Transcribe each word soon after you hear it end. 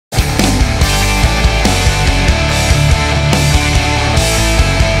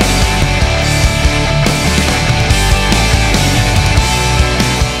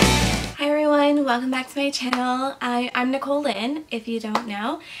my channel. I'm Nicole Lynn, if you don't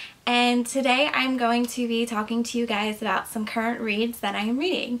know, and today I'm going to be talking to you guys about some current reads that I am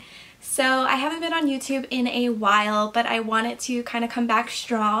reading. So I haven't been on YouTube in a while, but I wanted to kind of come back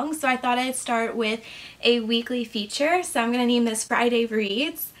strong, so I thought I'd start with a weekly feature. So I'm going to name this Friday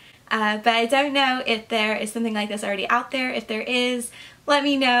Reads, but I don't know if there is something like this already out there. If there is, let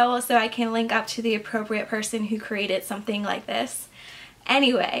me know so I can link up to the appropriate person who created something like this.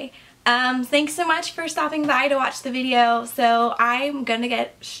 Anyway, thanks so much for stopping by to watch the video. So I'm gonna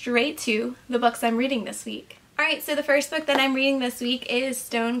get straight to the books I'm reading this week. Alright, so the first book that I'm reading this week is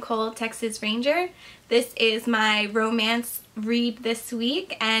Stone Cold Texas Ranger. This is my romance read this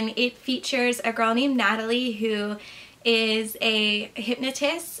week, and it features a girl named Natalie who is a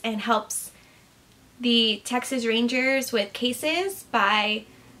hypnotist and helps the Texas Rangers with cases by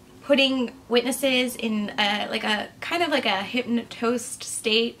putting witnesses in a kind of like a hypnotized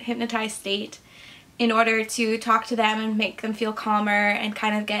state in order to talk to them and make them feel calmer and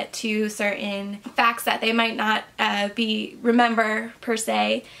kind of get to certain facts that they might not remember per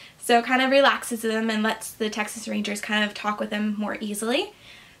se. So it kind of relaxes them and lets the Texas Rangers kind of talk with them more easily.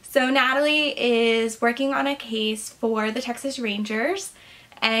 So Natalie is working on a case for the Texas Rangers,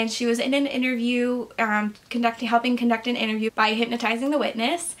 and she was in an interview, helping conduct an interview by hypnotizing the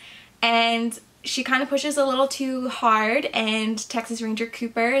witness, and she kind of pushes a little too hard, and Texas Ranger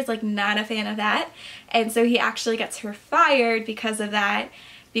Cooper is like not a fan of that, and so he actually gets her fired because of that,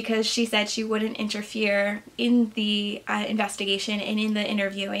 because she said she wouldn't interfere in the investigation and in the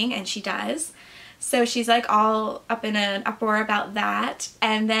interviewing, and she does. So she's like all up in an uproar about that,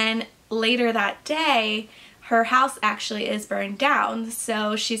 and then later that day her house actually is burned down,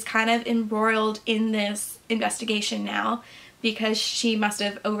 so she's kind of embroiled in this investigation now because she must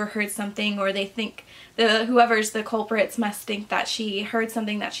have overheard something, or they think whoever's the culprits must think that she heard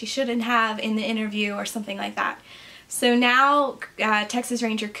something that she shouldn't have in the interview or something like that. So now Texas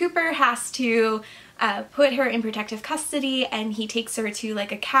Ranger Cooper has to put her in protective custody, and he takes her to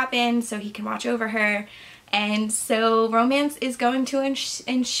like a cabin so he can watch over her. And so romance is going to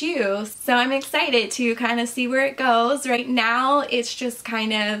ensue. So I'm excited to kind of see where it goes. Right now it's just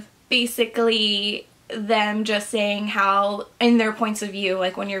kind of basically them just saying how, in their points of view,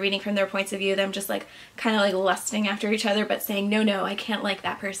 like when you're reading from their points of view, them just like kind of like lusting after each other but saying no, I can't like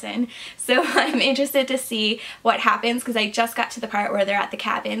that person. So I'm interested to see what happens, because I just got to the part where they're at the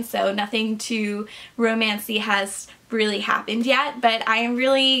cabin, so nothing too romancy has really happened yet, but I have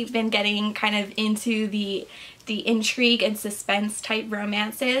really been getting kind of into the intrigue and suspense type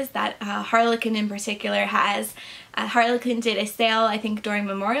romances that Harlequin in particular has. Harlequin did a sale, I think during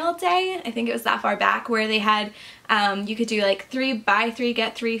Memorial Day, I think it was that far back, where they had, you could do like buy 3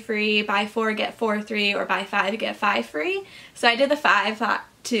 get 3 free, buy 4 get 4 free, or buy 5 get 5 free. So I did the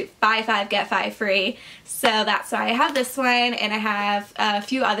buy 5 get 5 free. So that's why I have this one, and I have a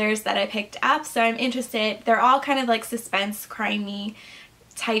few others that I picked up, so I'm interested. They're all kind of like suspense, crimey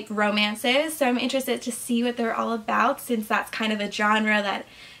type romances, so I'm interested to see what they're all about, since that's kind of a genre that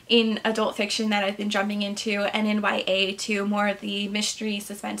in adult fiction that I've been jumping into, and in YA too, more of the mystery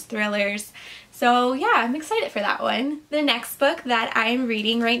suspense thrillers. So yeah, I'm excited for that one. The next book that I'm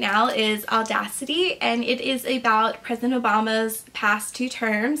reading right now is Audacity, and it is about President Obama's past 2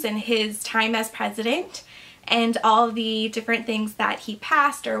 terms and his time as president, and all the different things that he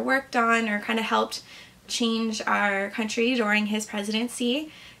passed or worked on or kind of helped change our country during his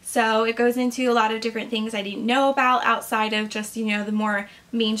presidency. So it goes into a lot of different things I didn't know about outside of just, you know, the more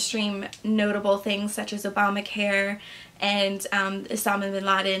mainstream notable things such as Obamacare and Osama bin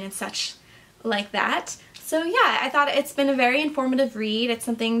Laden and such like that. So yeah, I thought it's been a very informative read. It's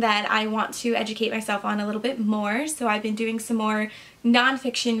something that I want to educate myself on a little bit more, so I've been doing some more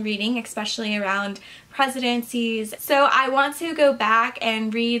nonfiction reading, especially around presidencies. So I want to go back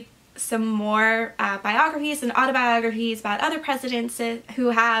and read some more biographies and autobiographies about other presidents who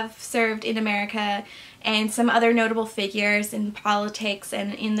have served in America, and some other notable figures in politics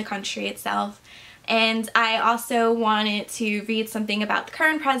and in the country itself. And I also wanted to read something about the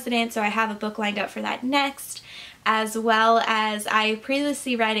current president, so I have a book lined up for that next, as well as I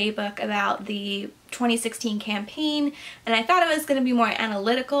previously read a book about the 2016 campaign, and I thought it was going to be more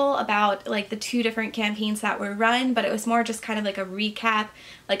analytical about like the 2 different campaigns that were run, but it was more just kind of like a recap,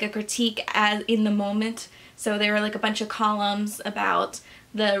 like a critique as in the moment. So there were like a bunch of columns about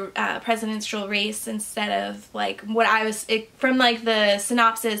the presidential race, instead of like what from like the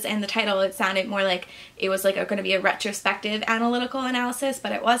synopsis and the title, it sounded more like it was like going to be a retrospective analytical analysis,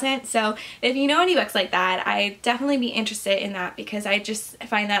 but it wasn't. So if you know any books like that, I'd definitely be interested in that, because I just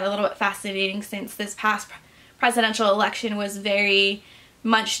find that a little bit fascinating, since this past presidential election was very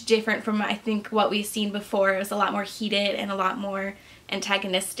much different from I think what we've seen before. It was a lot more heated and a lot more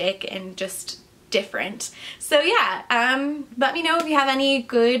antagonistic and just different. So yeah, let me know if you have any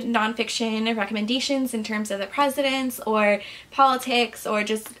good nonfiction recommendations in terms of the presidents or politics or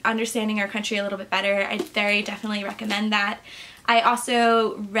just understanding our country a little bit better. I'd very definitely recommend that. I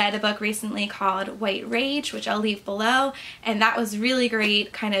also read a book recently called White Rage, which I'll leave below, and that was really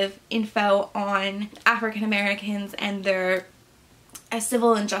great kind of info on African Americans and their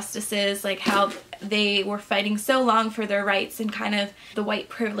civil injustices, like how they were fighting so long for their rights and kind of the white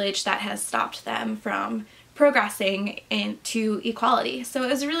privilege that has stopped them from progressing into equality. So it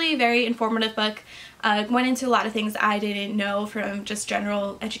was a really very informative book. Went into a lot of things I didn't know from just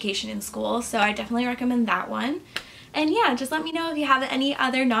general education in school, so I definitely recommend that one. And yeah, just let me know if you have any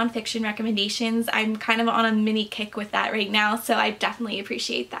other nonfiction recommendations. I'm kind of on a mini kick with that right now, so I definitely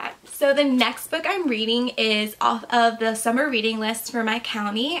appreciate that. So the next book I'm reading is off of the summer reading list for my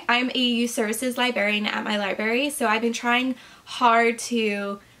county. I'm a youth services librarian at my library, so I've been trying hard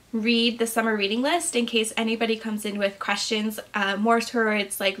to read the summer reading list in case anybody comes in with questions, more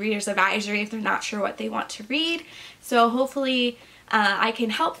towards like reader's advisory if they're not sure what they want to read. So hopefully I can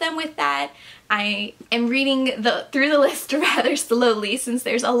help them with that. I am reading through the list rather slowly since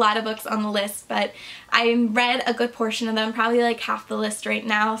there's a lot of books on the list, but I read a good portion of them, probably like half the list right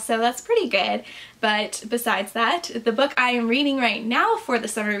now, so that's pretty good. But besides that, the book I am reading right now for the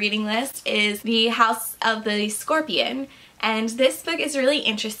summer reading list is The House of the Scorpion. And this book is really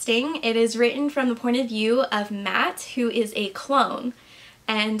interesting. It is written from the point of view of Matt, who is a clone.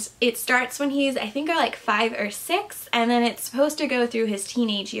 And it starts when he's, I think, like 5 or 6, and then it's supposed to go through his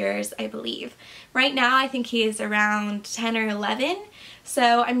teenage years, I believe. Right now, I think he is around 10 or 11,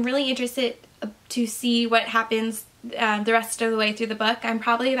 so I'm really interested to see what happens the rest of the way through the book. I'm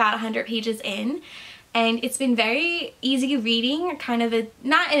probably about 100 pages in, and it's been very easy reading, kind of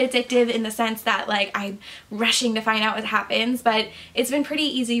not addictive in the sense that like I'm rushing to find out what happens, but it's been pretty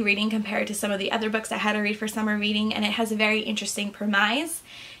easy reading compared to some of the other books I had to read for summer reading, and it has a very interesting premise.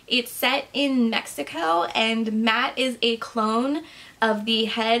 It's set in Mexico, and Matt is a clone of the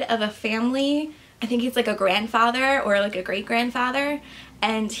head of a family. I think he's like a grandfather or like a great-grandfather,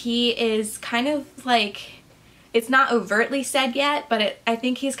 and he is kind of like, it's not overtly said yet, but I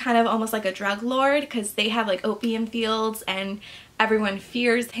think he's kind of almost like a drug lord because they have like opium fields and everyone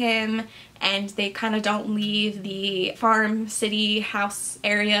fears him, and they kind of don't leave the farm city house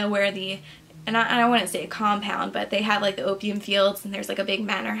area where and I wouldn't say a compound, but they have like the opium fields and there's like a big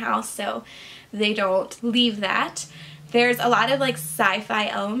manor house, so they don't leave that. There's a lot of like sci-fi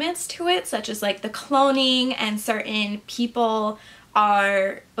elements to it, such as like the cloning, and certain people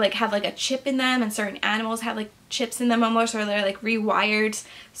are like have like a chip in them, and certain animals have like chips in them almost, or they're like rewired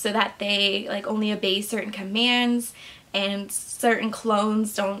so that they like only obey certain commands, and certain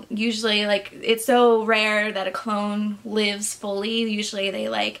clones don't usually, like, it's so rare that a clone lives fully. Usually they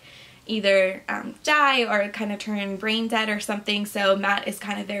like either die or kind of turn brain dead or something. So Matt is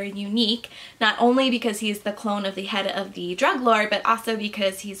kind of very unique, not only because he's the clone of the head of the drug lord, but also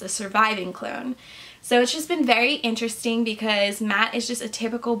because he's a surviving clone. So it's just been very interesting because Matt is just a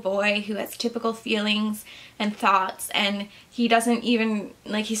typical boy who has typical feelings and thoughts, and he doesn't even,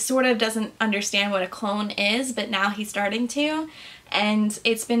 like, he sort of doesn't understand what a clone is, but now he's starting to. And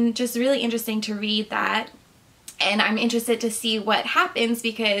it's been just really interesting to read that. And I'm interested to see what happens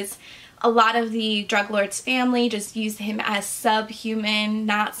because a lot of the drug lord's family just use him as subhuman,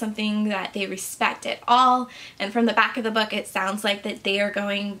 not something that they respect at all. And from the back of the book, it sounds like that they are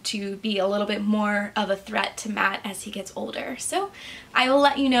going to be a little bit more of a threat to Matt as he gets older. So I will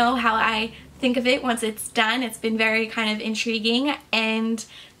let you know how I think of it once it's done. It's been very kind of intriguing, and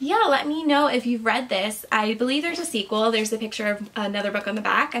yeah, let me know if you've read this. I believe there's a sequel. There's a picture of another book on the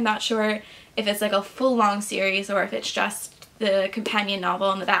back. I'm not sure if it's like a full-long series or if it's just the companion novel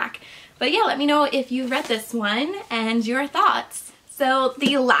on the back. But yeah, let me know if you read this one and your thoughts. So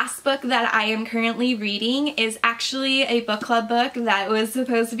the last book that I am currently reading is actually a book club book that was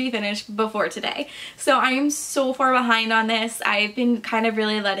supposed to be finished before today. So I am so far behind on this. I've been kind of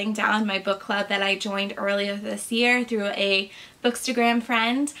really letting down my book club that I joined earlier this year through a Bookstagram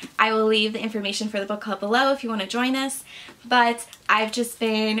friend. I will leave the information for the book club below if you want to join us. But I've just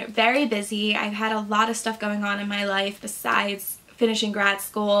been very busy. I've had a lot of stuff going on in my life besides finishing grad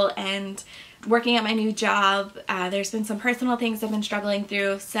school and working at my new job. There's been some personal things I've been struggling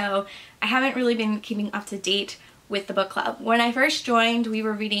through, so I haven't really been keeping up to date with the book club. When I first joined, we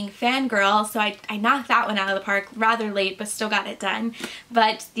were reading Fangirl, so I knocked that one out of the park rather late, but still got it done.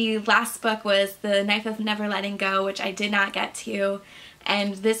 But the last book was The Knife of Never Letting Go, which I did not get to.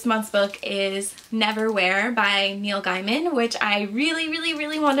 and this month's book is Neverwhere by Neil Gaiman, which I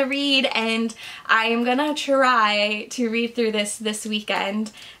really want to read, and I am gonna try to read through this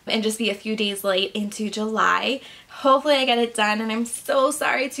weekend and just be a few days late into July. Hopefully I get it done, and I'm so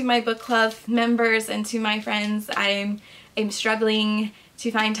sorry to my book club members and to my friends. I'm struggling to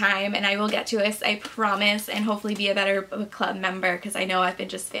find time, and I will get to it, I promise, and hopefully be a better book club member because I know I've been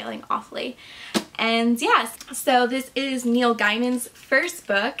just failing awfully. And yes, so this is Neil Gaiman's first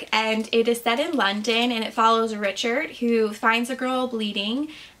book, and it is set in London, and it follows Richard, who finds a girl bleeding,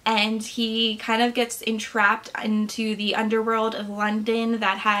 and he kind of gets entrapped into the underworld of London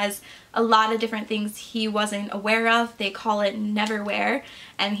that has a lot of different things he wasn't aware of. They call it Neverwhere,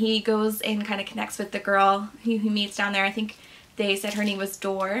 and he goes and kind of connects with the girl who meets down there. I think they said her name was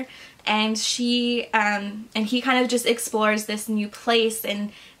Dor, and he kind of just explores this new place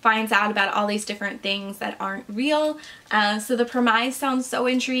and finds out about all these different things that aren't real. So the premise sounds so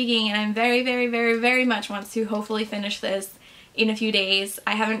intriguing, and I'm very much want to hopefully finish this in a few days.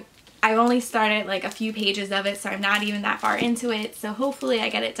 I've only started like a few pages of it, so I'm not even that far into it, so hopefully I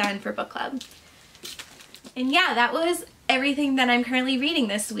get it done for book club. And yeah, that was everything that I'm currently reading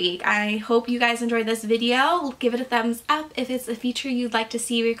this week. I hope you guys enjoyed this video. Give it a thumbs up if it's a feature you'd like to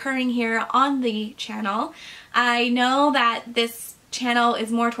see recurring here on the channel. I know that this channel is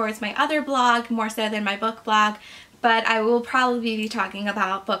more towards my other blog, more so than my book blog, but I will probably be talking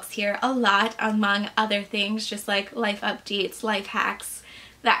about books here a lot, among other things, just like life updates, life hacks,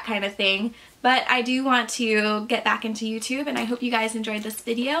 that kind of thing. But I do want to get back into YouTube, and I hope you guys enjoyed this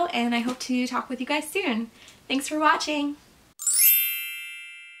video, and I hope to talk with you guys soon. Thanks for watching!